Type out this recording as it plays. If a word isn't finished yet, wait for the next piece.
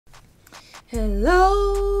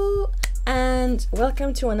Hello and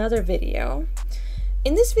welcome to another video.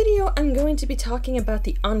 In this video I'm going to be talking about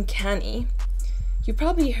the uncanny. You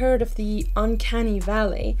probably heard of the uncanny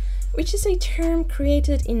valley, which is a term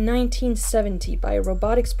created in 1970 by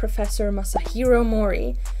robotics professor Masahiro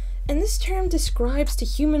Mori, and this term describes the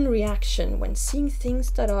human reaction when seeing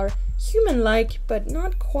things that are human-like but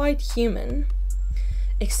not quite human.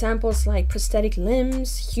 Examples like prosthetic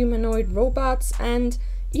limbs, humanoid robots, and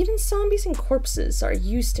even zombies and corpses are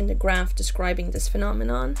used in the graph describing this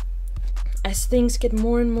phenomenon. As things get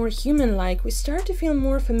more and more human-like, we start to feel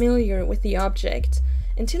more familiar with the object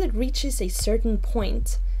until it reaches a certain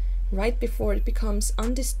point. Right before it becomes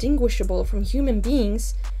undistinguishable from human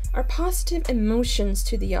beings, our positive emotions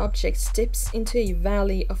to the object dips into a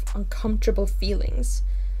valley of uncomfortable feelings.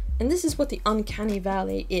 And this is what the uncanny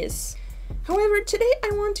valley is. However, today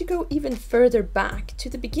I want to go even further back to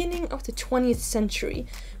the beginning of the 20th century,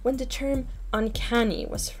 when the term uncanny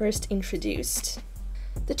was first introduced.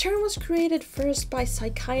 The term was created first by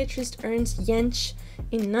psychiatrist Ernst Jentsch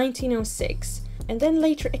in 1906, and then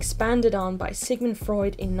later expanded on by Sigmund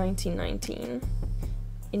Freud in 1919.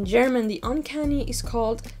 In German, the uncanny is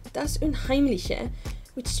called das Unheimliche,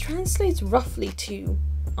 which translates roughly to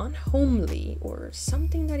unhomely or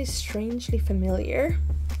something that is strangely familiar.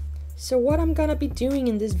 So what I'm gonna be doing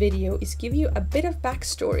in this video is give you a bit of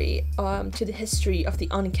backstory to the history of the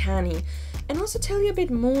uncanny, and also tell you a bit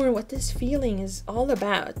more what this feeling is all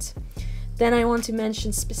about. Then I want to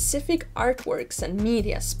mention specific artworks and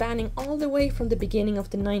media spanning all the way from the beginning of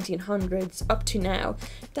the 1900s up to now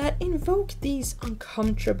that invoke these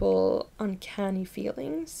uncomfortable, uncanny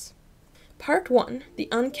feelings. Part 1. The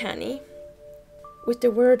uncanny. With the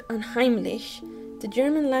word unheimlich, the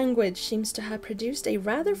German language seems to have produced a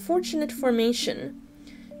rather fortunate formation.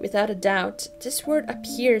 Without a doubt, this word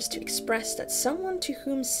appears to express that someone to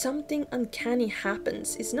whom something uncanny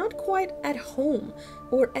happens is not quite at home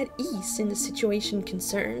or at ease in the situation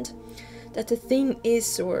concerned, that the thing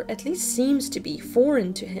is, or at least seems to be,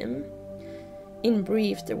 foreign to him. In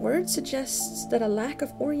brief, the word suggests that a lack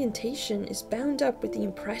of orientation is bound up with the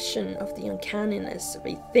impression of the uncanniness of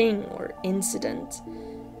a thing or incident.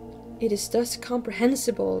 It is thus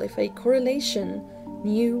comprehensible if a correlation,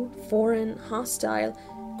 new, foreign, hostile,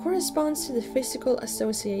 corresponds to the physical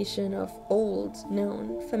association of old,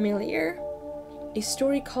 known, familiar. A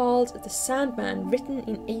story called The Sandman, written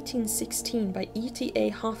in 1816 by E.T.A.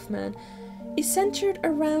 Hoffmann, is centered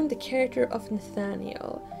around the character of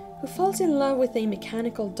Nathaniel, who falls in love with a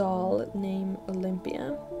mechanical doll named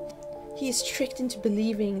Olympia. He is tricked into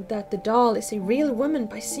believing that the doll is a real woman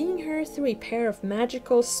by seeing her through a pair of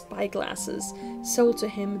magical spyglasses sold to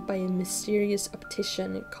him by a mysterious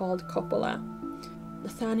optician called Coppola.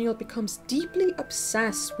 Nathaniel becomes deeply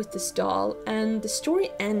obsessed with this doll, and the story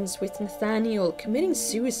ends with Nathaniel committing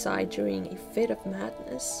suicide during a fit of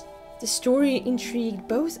madness. The story intrigued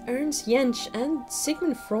both Ernst Jentsch and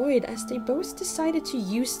Sigmund Freud, as they both decided to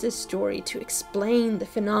use this story to explain the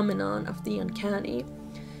phenomenon of the uncanny.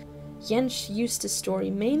 Jentsch used the story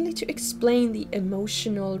mainly to explain the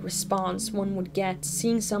emotional response one would get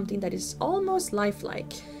seeing something that is almost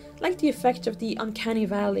lifelike, like the effect of the uncanny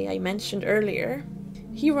valley I mentioned earlier.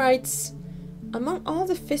 He writes, "Among all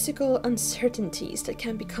the physical uncertainties that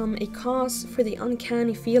can become a cause for the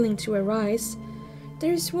uncanny feeling to arise,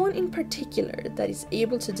 there is one in particular that is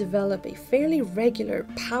able to develop a fairly regular,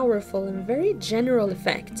 powerful, and very general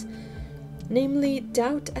effect. Namely,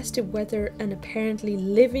 doubt as to whether an apparently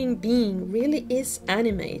living being really is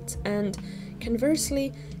animate, and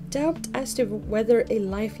conversely, doubt as to whether a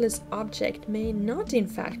lifeless object may not in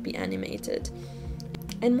fact be animated.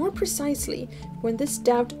 And more precisely, when this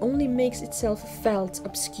doubt only makes itself felt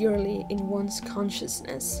obscurely in one's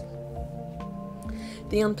consciousness.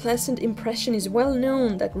 The unpleasant impression is well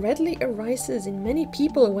known that readily arises in many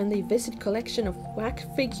people when they visit collection of wax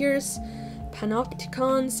figures,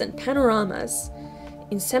 panopticons, and panoramas.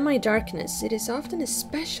 In semi-darkness, it is often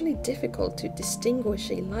especially difficult to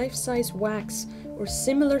distinguish a life-size wax or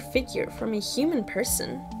similar figure from a human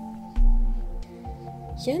person."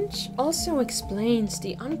 Jentsch also explains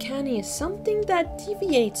the uncanny as something that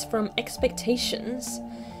deviates from expectations.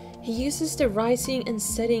 He uses the rising and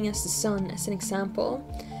setting as the sun as an example.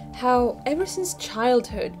 How, ever since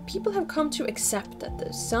childhood, people have come to accept that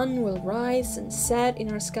the sun will rise and set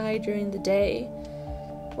in our sky during the day.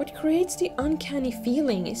 What creates the uncanny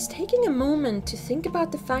feeling is taking a moment to think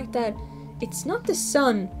about the fact that it's not the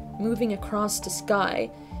sun moving across the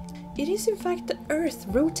sky, it is in fact the earth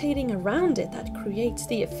rotating around it that creates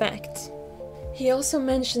the effect. He also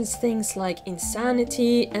mentions things like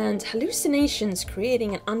insanity and hallucinations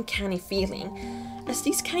creating an uncanny feeling, as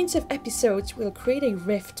these kinds of episodes will create a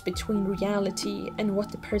rift between reality and what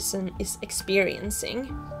the person is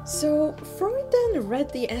experiencing. So Freud then read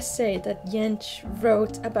the essay that Jentsch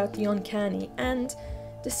wrote about the uncanny and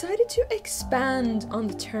decided to expand on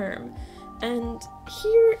the term, and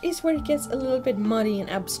here is where it gets a little bit muddy and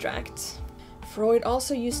abstract. Freud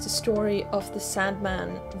also used the story of the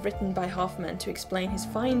Sandman written by Hoffmann to explain his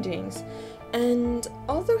findings, and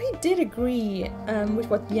although he did agree with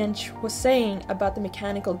what Jentsch was saying about the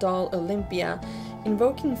mechanical doll Olympia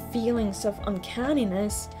invoking feelings of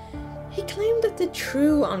uncanniness, he claimed that the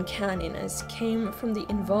true uncanniness came from the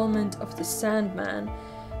involvement of the Sandman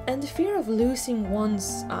and the fear of losing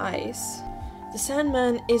one's eyes. The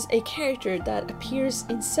Sandman is a character that appears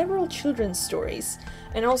in several children's stories,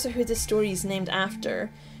 and also who the story is named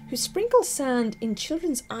after, who sprinkles sand in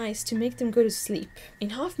children's eyes to make them go to sleep. In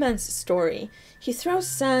Hoffmann's story, he throws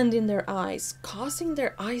sand in their eyes, causing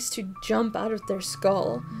their eyes to jump out of their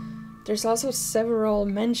skull. There's also several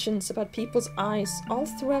mentions about people's eyes all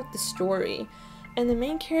throughout the story, and the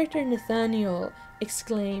main character Nathaniel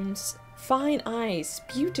exclaims, "Fine eyes,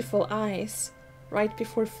 beautiful eyes," right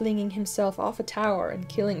before flinging himself off a tower and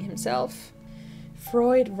killing himself.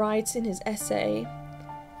 Freud writes in his essay,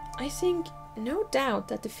 "I think no doubt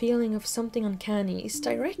that the feeling of something uncanny is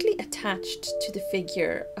directly attached to the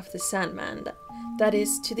figure of the Sandman, that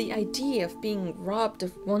is, to the idea of being robbed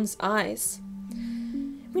of one's eyes.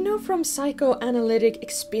 We know from psychoanalytic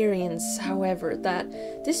experience, however,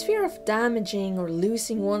 that this fear of damaging or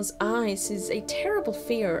losing one's eyes is a terrible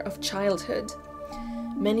fear of childhood.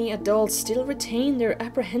 Many adults still retain their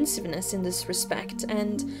apprehensiveness in this respect,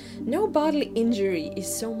 and no bodily injury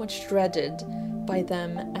is so much dreaded by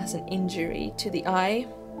them as an injury to the eye."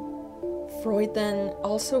 Freud then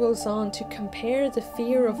also goes on to compare the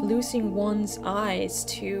fear of losing one's eyes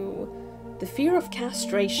to the fear of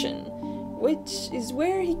castration, which is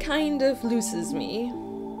where he kind of loses me.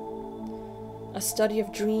 A study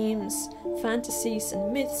of dreams, fantasies,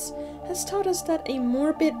 and myths has taught us that a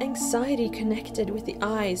morbid anxiety connected with the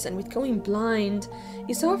eyes and with going blind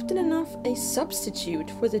is often enough a substitute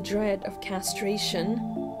for the dread of castration.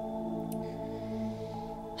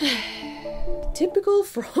 Typical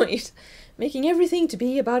Freud, making everything to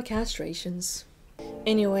be about castrations.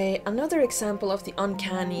 Anyway, another example of the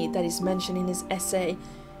uncanny that is mentioned in his essay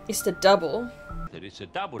is the double. There is a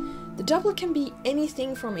double. The double can be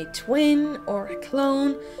anything from a twin or a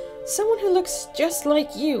clone, someone who looks just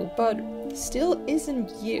like you but still isn't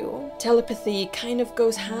you. Telepathy kind of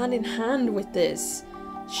goes hand in hand with this,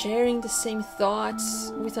 sharing the same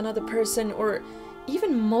thoughts with another person or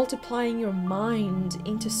even multiplying your mind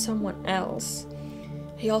into someone else.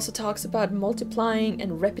 He also talks about multiplying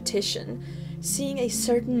and repetition, seeing a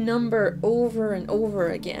certain number over and over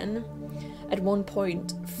again. At one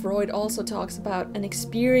point, Freud also talks about an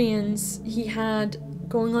experience he had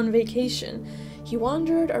going on vacation. He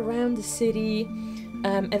wandered around the city,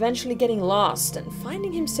 eventually getting lost and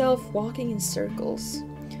finding himself walking in circles.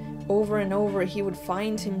 Over and over, he would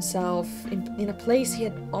find himself in a place he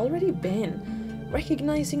had already been,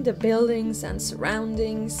 recognizing the buildings and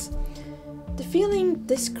surroundings. The feeling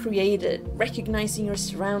this created, recognizing your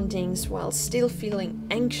surroundings while still feeling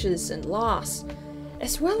anxious and lost,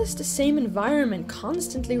 as well as the same environment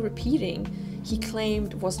constantly repeating, he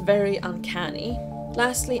claimed was very uncanny.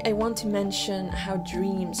 Lastly, I want to mention how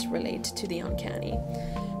dreams relate to the uncanny.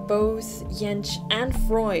 Both Jentsch and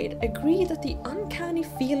Freud agree that the uncanny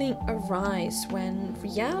feeling arises when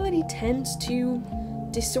reality tends to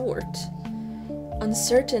distort.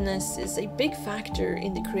 Uncertainness is a big factor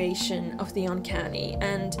in the creation of the uncanny,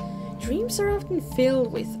 and dreams are often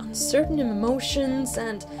filled with uncertain emotions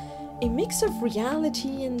and a mix of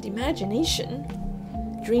reality and imagination.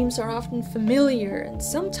 Dreams are often familiar and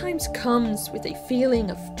sometimes comes with a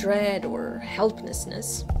feeling of dread or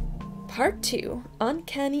helplessness. Part 2.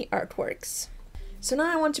 Uncanny artworks. So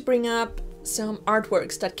now I want to bring up some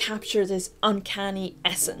artworks that capture this uncanny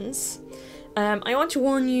essence. I want to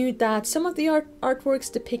warn you that some of the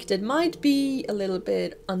artworks depicted might be a little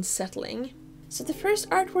bit unsettling. So the first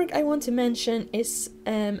artwork I want to mention is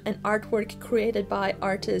an artwork created by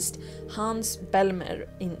artist Hans Bellmer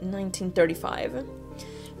in 1935.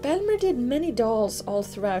 Bellmer did many dolls all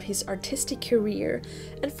throughout his artistic career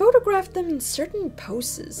and photographed them in certain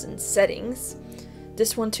poses and settings.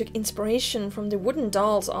 This one took inspiration from the wooden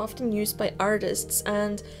dolls often used by artists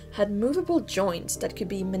and had movable joints that could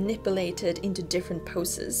be manipulated into different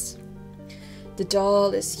poses. The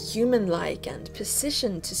doll is human-like and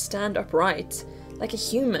positioned to stand upright, like a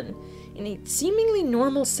human, in a seemingly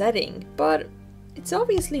normal setting, but it's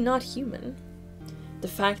obviously not human. The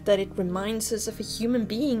fact that it reminds us of a human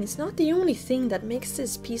being is not the only thing that makes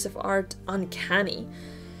this piece of art uncanny.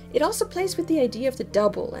 It also plays with the idea of the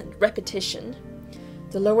double and repetition.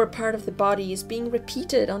 The lower part of the body is being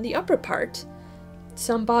repeated on the upper part.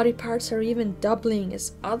 Some body parts are even doubling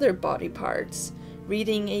as other body parts.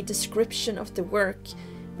 Reading a description of the work,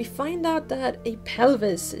 we find out that a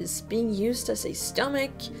pelvis is being used as a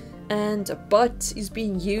stomach and a butt is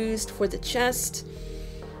being used for the chest.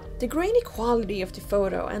 The grainy quality of the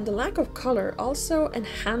photo and the lack of color also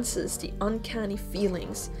enhances the uncanny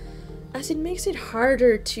feelings, as it makes it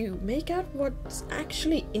harder to make out what's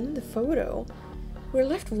actually in the photo. We're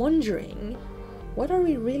left wondering, what are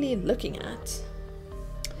we really looking at?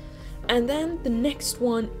 And then the next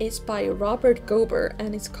one is by Robert Gober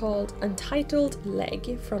and it's called Untitled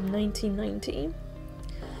Leg from 1990.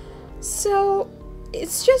 So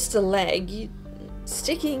it's just a leg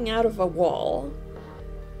sticking out of a wall.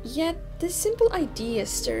 Yet this simple idea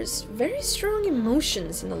stirs very strong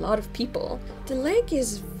emotions in a lot of people. The leg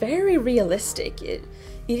is very realistic. It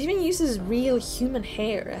even uses real human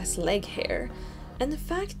hair as leg hair. And the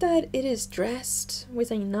fact that it is dressed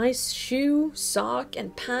with a nice shoe, sock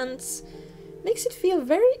and pants makes it feel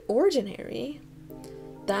very ordinary.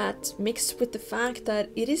 That, mixed with the fact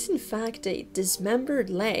that it is in fact a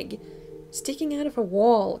dismembered leg sticking out of a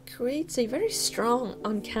wall, creates a very strong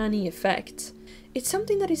uncanny effect. It's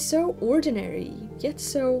something that is so ordinary, yet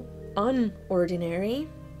so unordinary.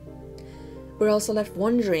 We're also left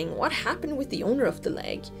wondering what happened with the owner of the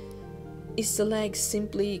leg. Is the leg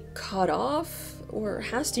simply cut off, or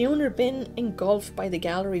has the owner been engulfed by the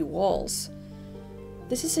gallery walls?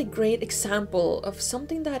 This is a great example of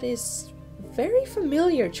something that is very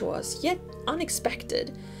familiar to us, yet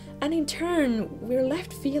unexpected, and in turn we're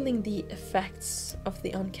left feeling the effects of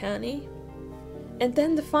the uncanny. And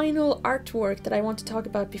then the final artwork that I want to talk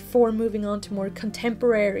about before moving on to more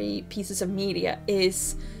contemporary pieces of media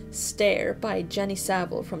is Stare by Jenny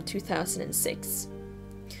Saville from 2006.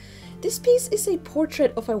 This piece is a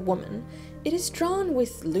portrait of a woman. It is drawn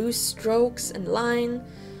with loose strokes and line,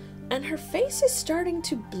 and her face is starting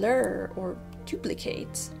to blur or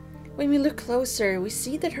duplicate. When we look closer, we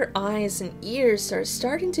see that her eyes and ears are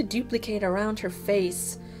starting to duplicate around her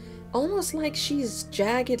face, almost like she's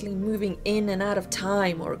jaggedly moving in and out of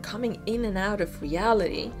time or coming in and out of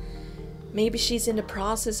reality. Maybe she's in the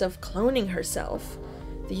process of cloning herself.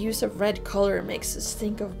 The use of red color makes us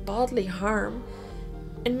think of bodily harm.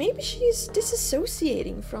 And maybe she's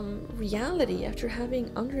disassociating from reality after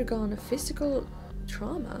having undergone a physical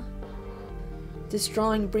trauma. This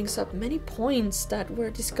drawing brings up many points that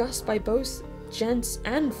were discussed by both Jentz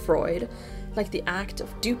and Freud, like the act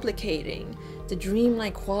of duplicating, the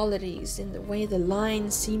dreamlike qualities in the way the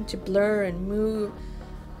lines seem to blur and move,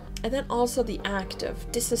 and then also the act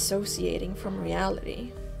of disassociating from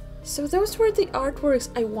reality. So those were the artworks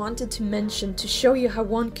I wanted to mention to show you how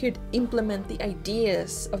one could implement the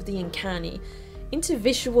ideas of the uncanny into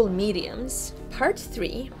visual mediums. Part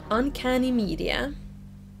 3, Uncanny Media.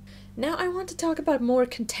 Now I want to talk about more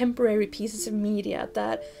contemporary pieces of media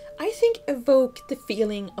that I think evoke the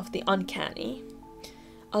feeling of the uncanny.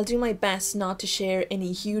 I'll do my best not to share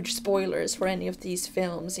any huge spoilers for any of these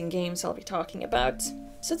films and games I'll be talking about.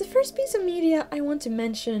 So the first piece of media I want to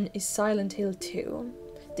mention is Silent Hill 2.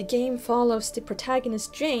 The game follows the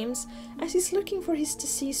protagonist James as he's looking for his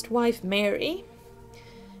deceased wife Mary.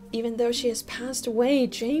 Even though she has passed away,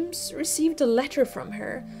 James received a letter from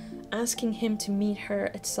her asking him to meet her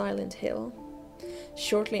at Silent Hill.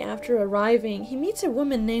 Shortly after arriving, he meets a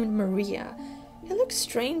woman named Maria, who looks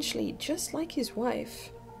strangely just like his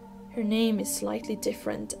wife. Her name is slightly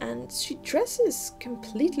different, and she dresses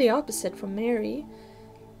completely opposite from Mary,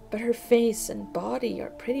 but her face and body are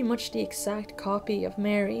pretty much the exact copy of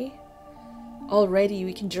Mary. Already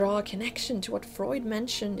we can draw a connection to what Freud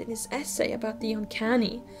mentioned in his essay about the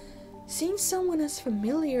uncanny, seeing someone as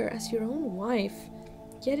familiar as your own wife,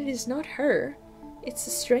 yet it is not her, it's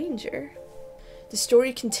a stranger. The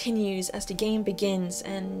story continues as the game begins,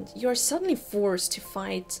 and you are suddenly forced to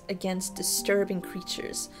fight against disturbing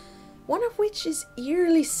creatures, one of which is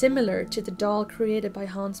eerily similar to the doll created by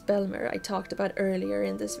Hans Bellmer I talked about earlier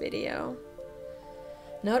in this video.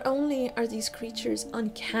 Not only are these creatures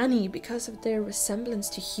uncanny because of their resemblance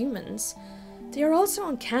to humans, they are also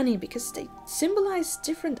uncanny because they symbolize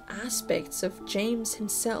different aspects of James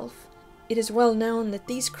himself. It is well known that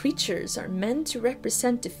these creatures are meant to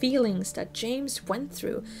represent the feelings that James went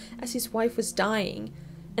through as his wife was dying,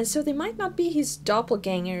 and so they might not be his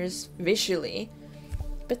doppelgangers visually,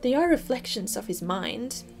 but they are reflections of his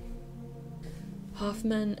mind.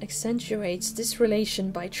 Hoffman accentuates this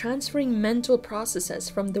relation by transferring mental processes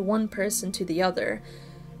from the one person to the other,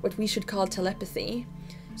 what we should call telepathy,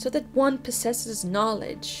 so that one possesses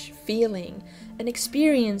knowledge, feeling, and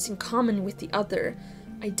experience in common with the other,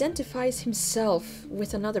 identifies himself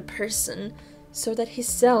with another person, so that his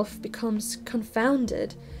self becomes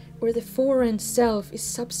confounded, or the foreign self is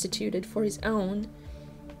substituted for his own.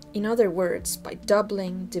 In other words, by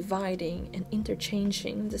doubling, dividing, and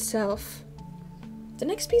interchanging the self. The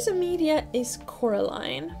next piece of media is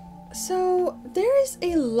Coraline. So there is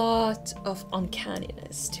a lot of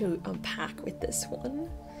uncanniness to unpack with this one.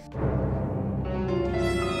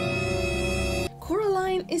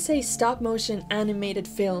 Coraline is a stop-motion animated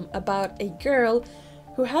film about a girl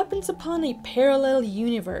who happens upon a parallel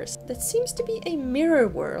universe that seems to be a mirror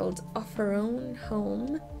world of her own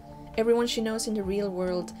home. Everyone she knows in the real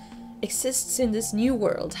world exists in this new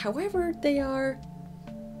world, however, they are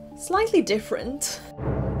slightly different.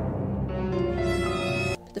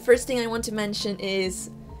 The first thing I want to mention is,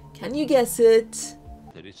 can you guess it?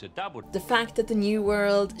 There is a double. The fact that the new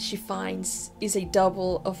world she finds is a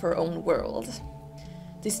double of her own world.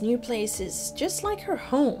 This new place is just like her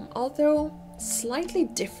home, although slightly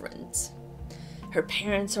different. Her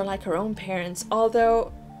parents are like her own parents,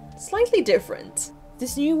 although slightly different.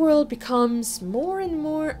 This new world becomes more and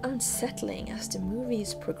more unsettling as the movie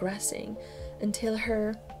is progressing, until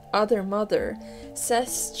her other mother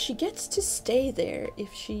says she gets to stay there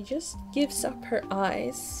if she just gives up her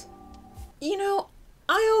eyes. You know,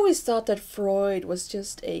 I always thought that Freud was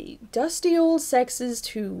just a dusty old sexist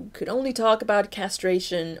who could only talk about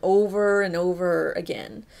castration over and over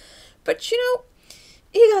again. But you know,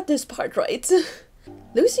 he got this part right.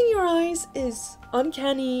 Losing your eyes is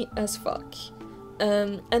uncanny as fuck.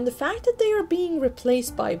 And the fact that they are being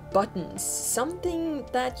replaced by buttons, something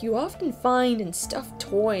that you often find in stuffed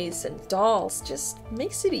toys and dolls, just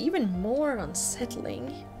makes it even more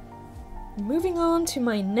unsettling. Moving on to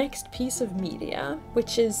my next piece of media,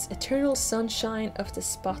 which is Eternal Sunshine of the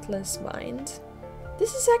Spotless Mind.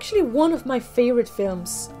 This is actually one of my favorite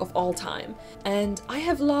films of all time, and I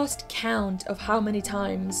have lost count of how many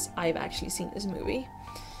times I've actually seen this movie.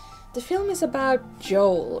 The film is about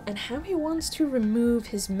Joel and how he wants to remove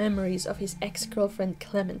his memories of his ex-girlfriend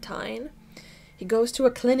Clementine. He goes to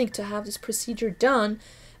a clinic to have this procedure done,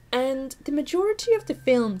 and the majority of the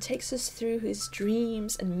film takes us through his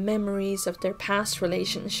dreams and memories of their past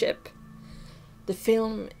relationship. The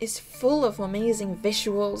film is full of amazing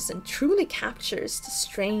visuals and truly captures the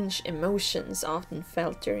strange emotions often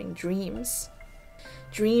felt during dreams.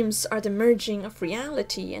 Dreams are the merging of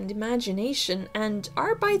reality and imagination and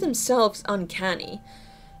are by themselves uncanny.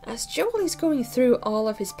 As Joel is going through all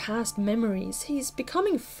of his past memories, he's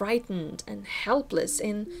becoming frightened and helpless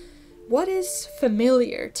in what is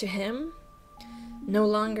familiar to him. No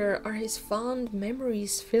longer are his fond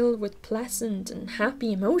memories filled with pleasant and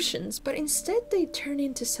happy emotions, but instead they turn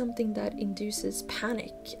into something that induces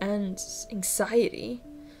panic and anxiety.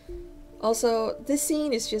 Also, this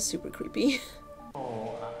scene is just super creepy.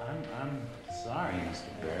 Oh, I'm sorry,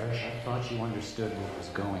 Mr. Bear. I thought you understood what was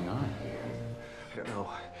going on here. I don't know.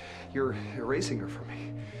 You're erasing her from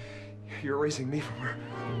me. You're erasing me from her.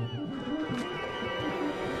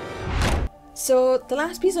 So, the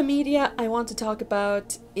last piece of media I want to talk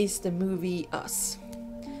about is the movie Us.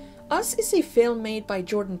 Us is a film made by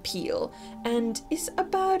Jordan Peele and is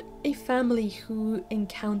about a family who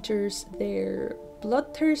encounters their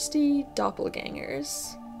bloodthirsty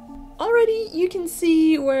doppelgangers. Already you can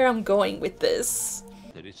see where I'm going with this.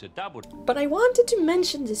 There is a double. But I wanted to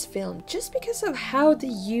mention this film just because of how they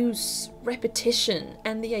use repetition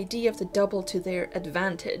and the idea of the double to their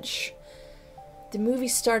advantage. The movie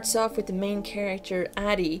starts off with the main character,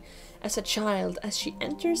 Addie, as a child as she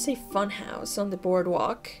enters a funhouse on the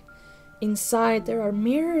boardwalk. Inside there are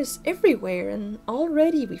mirrors everywhere and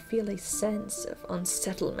already we feel a sense of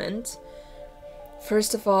unsettlement.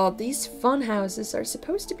 First of all, these fun houses are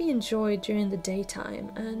supposed to be enjoyed during the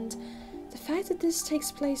daytime, and the fact that this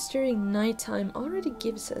takes place during nighttime already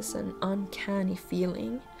gives us an uncanny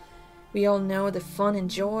feeling. We all know the fun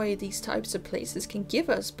and joy these types of places can give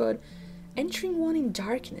us, but entering one in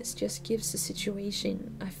darkness just gives the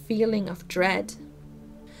situation a feeling of dread.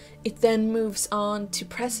 It then moves on to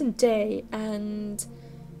present day, and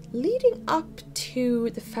leading up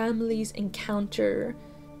to the family's encounter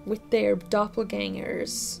with their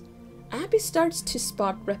doppelgangers, Abby starts to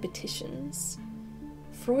spot repetitions.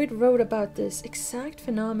 Freud wrote about this exact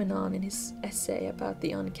phenomenon in his essay about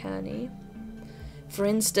the uncanny. For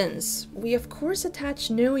instance, we of course attach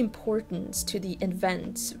no importance to the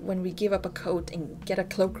event when we give up a coat and get a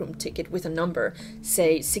cloakroom ticket with a number,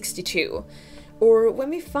 say 62. Or when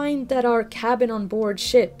we find that our cabin on board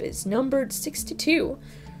ship is numbered 62,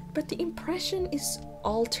 but the impression is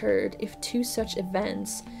altered if two such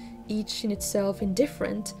events, each in itself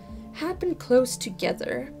indifferent, happen close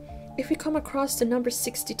together. If we come across the number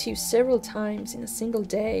 62 several times in a single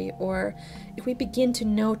day, or if we begin to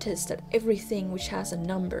notice that everything which has a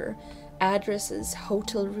number, addresses,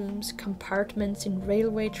 hotel rooms, compartments in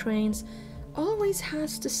railway trains, always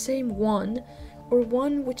has the same one, or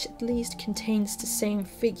one which at least contains the same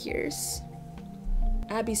figures.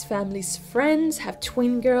 Abby's family's friends have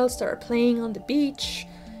twin girls that are playing on the beach.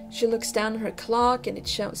 She looks down at her clock and it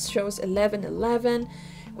shows 11:11.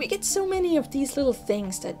 We get so many of these little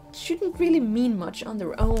things that shouldn't really mean much on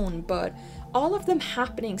their own, but all of them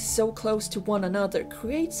happening so close to one another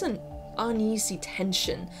creates an uneasy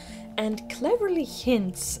tension and cleverly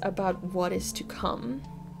hints about what is to come.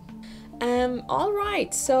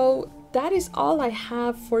 Alright, so that is all I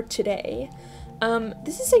have for today.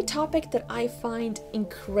 This is a topic that I find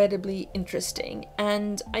incredibly interesting,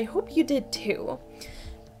 and I hope you did too.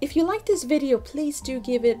 If you like this video, please do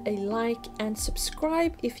give it a like and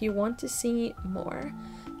subscribe if you want to see more.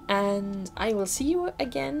 And I will see you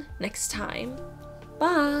again next time.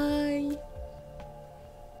 Bye!